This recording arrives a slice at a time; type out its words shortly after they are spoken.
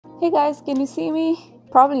Hey guys, can you see me?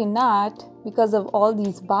 Probably not because of all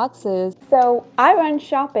these boxes. So I went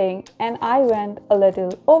shopping and I went a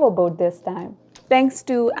little overboard this time. Thanks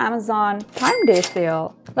to Amazon Prime Day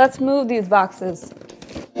sale. Let's move these boxes.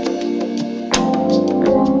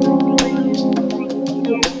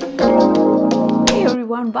 Hey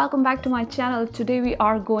everyone, welcome back to my channel. Today we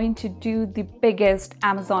are going to do the biggest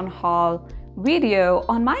Amazon haul video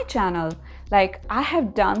on my channel. Like, I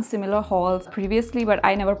have done similar hauls previously, but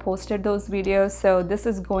I never posted those videos, so this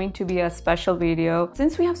is going to be a special video.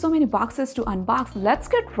 Since we have so many boxes to unbox, let's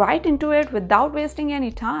get right into it without wasting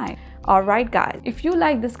any time. Alright guys, if you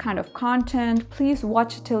like this kind of content, please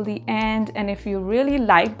watch till the end, and if you really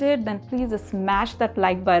liked it, then please smash that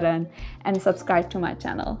like button and subscribe to my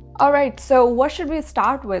channel. Alright, so what should we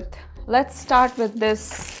start with? Let's start with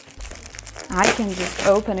this. I can just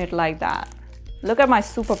open it like that. Look at my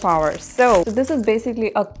superpowers. So this is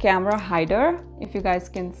basically a camera hider, if you guys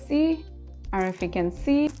can see. I don't know if you can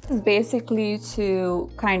see. This is basically to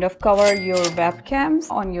kind of cover your webcams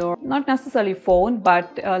on your, not necessarily phone,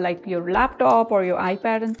 but like your laptop or your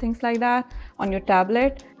iPad and things like that, on your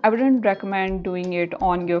tablet. I wouldn't recommend doing it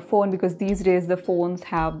on your phone because these days the phones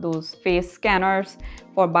have those face scanners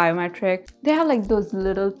for biometric. They have like those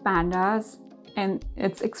little pandas and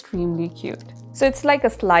it's extremely cute. So it's like a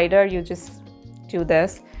slider, you just do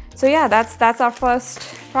this. So yeah, that's our first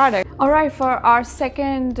product. All right, for our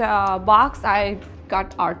second box, I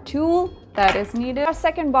got our tool that is needed. Our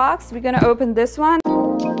second box, we're gonna open this one.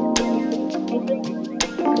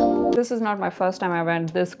 This is not my first time I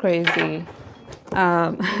went this crazy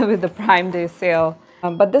with the Prime Day sale,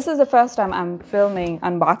 but this is the first time I'm filming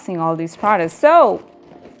unboxing all these products. So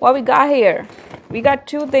what we got here, we got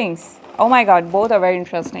two things. Oh my god, both are very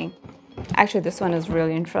interesting. Actually, this one is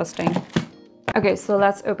really interesting. Okay, so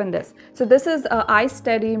let's open this. So this is a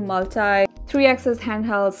ISteady multi 3-axis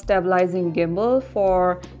handheld stabilizing gimbal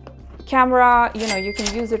for camera. You know, you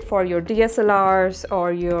can use it for your DSLRs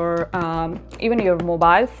or your even your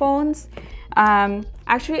mobile phones.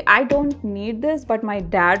 Actually, I don't need this, but my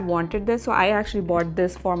dad wanted this, so I actually bought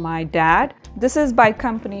this for my dad. This is by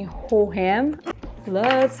company Hohem.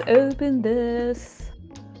 Let's open this.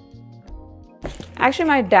 Actually,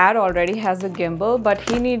 my dad already has a gimbal, but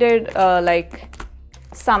he needed like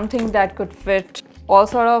something that could fit all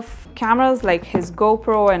sort of cameras, like his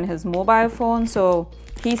GoPro and his mobile phone. So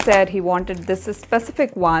he said he wanted this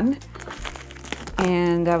specific one,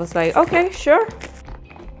 and I was like, okay, sure.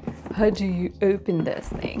 How do you open this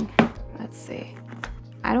thing? Let's see.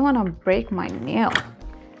 I don't want to break my nail.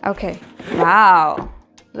 Okay. Wow.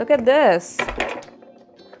 Look at this.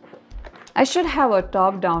 I should have a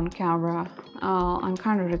top-down camera. I'm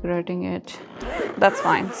kind of regretting it. That's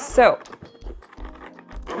fine. So,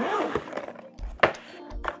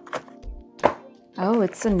 oh,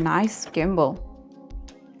 it's a nice gimbal.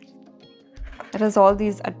 It has all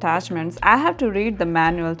these attachments. I have to read the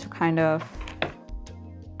manual to kind of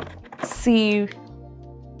see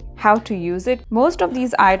how to use it. Most of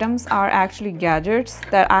these items are actually gadgets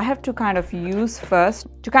that I have to kind of use first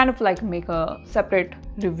to kind of like make a separate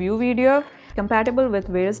review video. Compatible with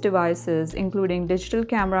various devices, including digital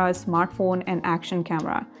camera, smartphone, and action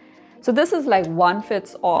camera. So this is like one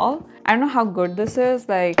fits all. I don't know how good this is.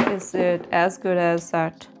 Like, is it as good as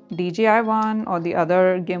that DJI one or the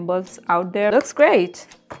other gimbals out there? Looks great.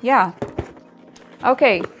 Yeah.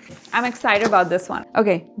 Okay, I'm excited about this one.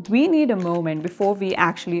 Okay, we need a moment before we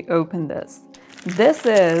actually open this. This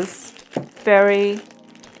is very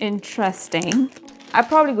interesting. I'm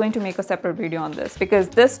probably going to make a separate video on this because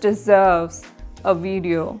this deserves a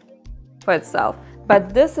video for itself.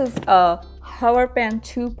 But this is a Hoverpen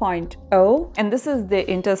 2.0 and this is the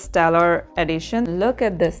Interstellar edition. Look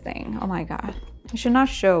at this thing. Oh my god. I should not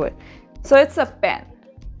show it. So it's a pen,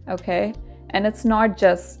 okay? And it's not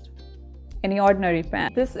just any ordinary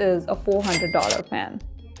pen. This is a $400 pen.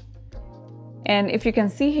 And if you can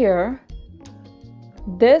see here,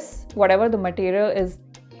 this, whatever the material is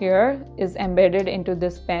here, is embedded into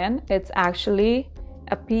this pen. It's actually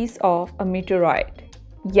a piece of a meteorite.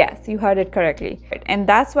 Yes, you heard it correctly. And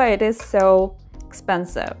that's why it is so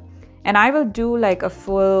expensive. And I will do like a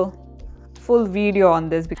full video on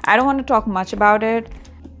this because I don't want to talk much about it.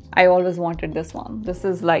 I always wanted this one. This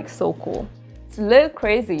is like so cool. It's a little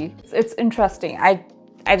crazy. It's interesting. I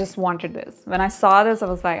just wanted this. When I saw this, I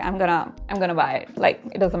was like, I'm gonna buy it. Like,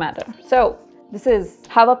 it doesn't matter. So this is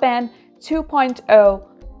Hoverpen 2.0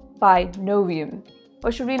 by Novium.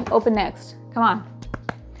 What should we open next? Come on.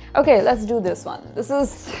 Okay, let's do this one. This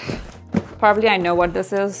is probably, I know what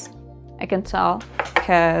this is. I can tell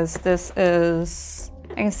because this is,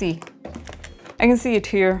 I can see it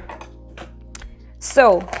here.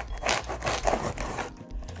 So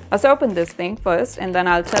Let's open this thing first and then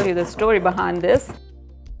I'll tell you the story behind this.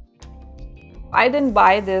 I didn't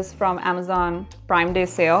buy this from Amazon Prime Day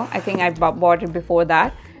sale. I think I bought it before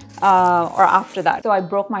that or after that. So I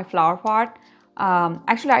broke my flower pot.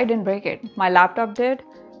 Actually, I didn't break it. My laptop did.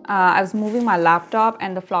 I was moving my laptop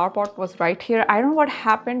and the flower pot was right here. I don't know what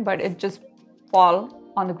happened, but it just fell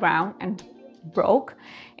on the ground and broke.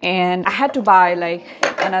 And I had to buy like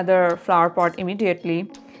another flower pot immediately.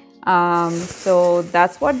 So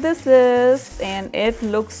that's what this is. And it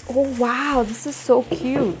looks, oh wow, this is so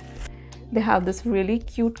cute. They have this really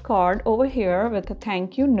cute card over here with a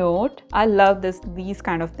thank you note. I love these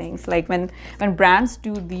kind of things. Like when brands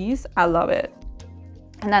do these, I love it.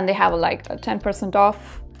 And then they have like a 10%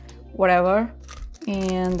 off, whatever.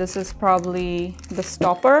 And this is probably the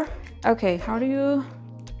stopper. Okay, how do you,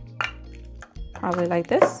 probably like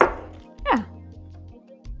this. Yeah,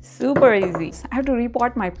 super easy. I have to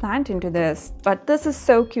repot my plant into this, but this is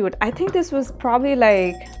so cute. I think this was probably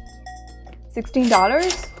like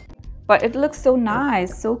 $16. But it looks so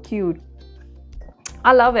nice, so cute.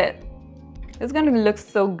 I love it. It's gonna look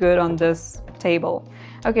so good on this table.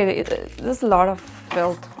 Okay, there's a lot of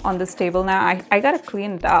filth on this table now. I gotta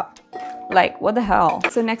clean it up. Like, what the hell?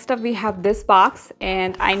 So next up we have this box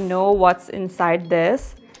and I know what's inside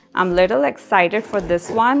this. I'm a little excited for this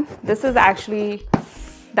one. This is actually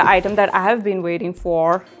the item that I have been waiting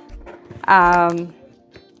for.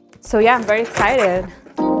 So yeah, I'm very excited.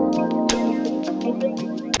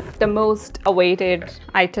 The most awaited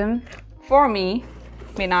item for me,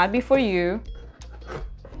 may not be for you,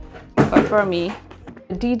 but for me,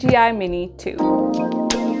 the DJI Mini 2.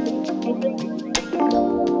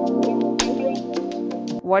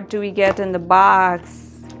 What do we get in the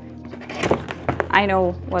box? I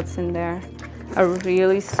know what's in there. A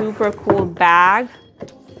really super cool bag.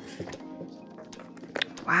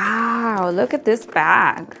 Wow, look at this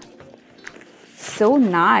bag. So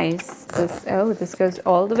nice. This goes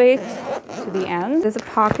all the way to the end. There's a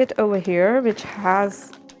pocket over here which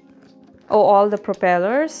has all the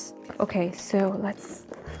propellers. Okay, so this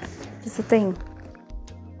is the thing.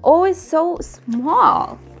 Oh, it's so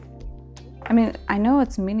small. I mean, I know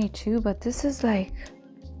it's mini too, but this is like,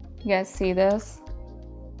 you guys see this?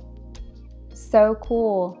 So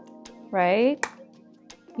cool, right?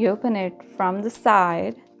 You open it from the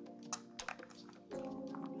side.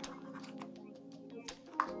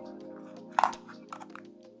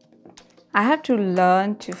 I have to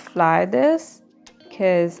learn to fly this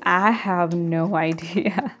because I have no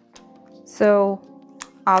idea. So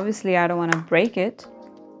obviously I don't want to break it.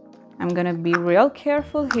 I'm gonna be real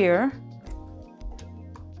careful here.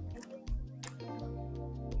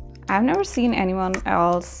 I've never seen anyone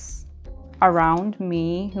else around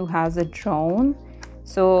me who has a drone.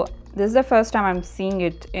 So this is the first time I'm seeing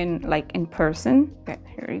it in person. Okay,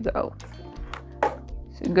 here you go.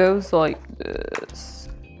 So it goes like this.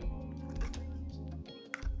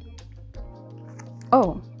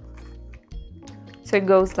 Oh, so it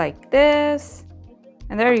goes like this,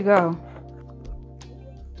 and there you go.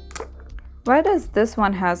 Why does this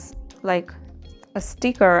one has like a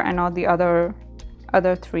sticker and not the other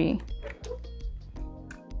three?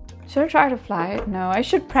 Should I try to fly it? No, I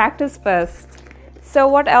should practice first. So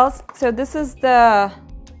what else? So this is the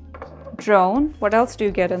drone. What else do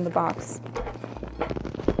you get in the box?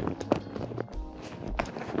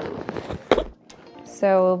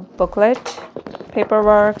 So booklet,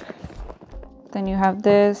 paperwork, then you have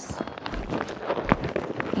this,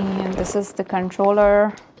 and this is the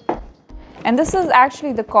controller, and this is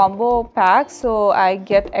actually the combo pack, so I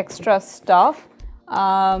get extra stuff.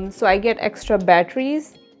 So I get extra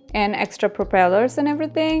batteries and extra propellers and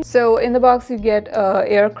everything. So in the box you get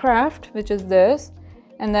aircraft, which is this,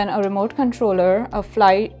 and then a remote controller, a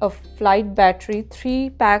flight battery, 3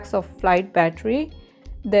 packs of flight battery,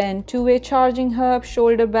 then 2-way charging hub,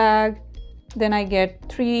 shoulder bag. Then I get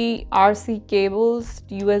 3 RC cables,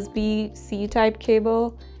 USB-C type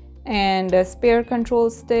cable, and spare control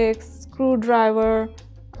sticks, screwdriver,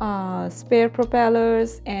 spare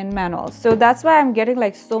propellers, and manuals. So that's why I'm getting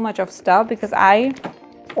like so much of stuff, because I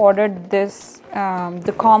ordered this,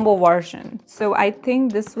 the combo version. So I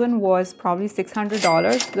think this one was probably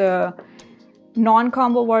 $600. The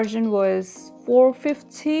non-combo version was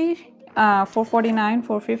 $450, $449,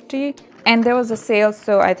 $450. And there was a sale,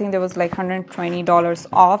 so I think there was like $120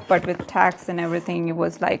 off, but with tax and everything it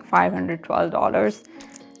was like $512.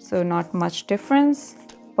 So not much difference,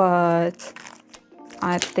 but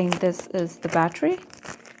I think this is the battery.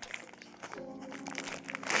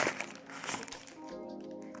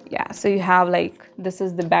 Yeah, so you have like, this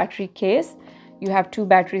is the battery case. You have 2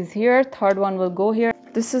 batteries here, third one will go here.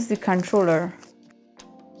 This is the controller.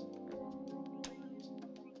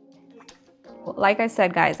 like I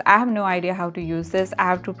said, guys, I have no idea how to use this. I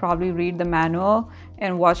have to probably read the manual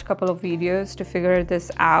and watch a couple of videos to figure this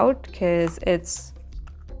out, because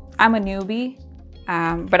I'm a newbie,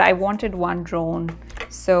 but I wanted one drone,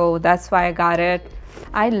 so that's why I got it.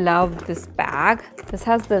 I love this bag. This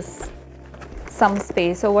has some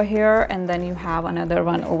space over here, and then you have another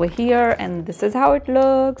one over here, and this is how it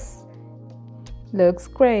looks. Looks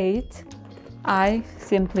great. I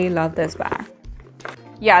simply love this bag.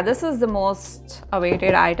 Yeah, this is the most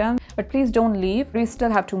awaited item, but please don't leave. We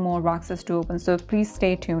still have 2 more boxes to open, so please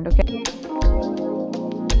stay tuned, okay?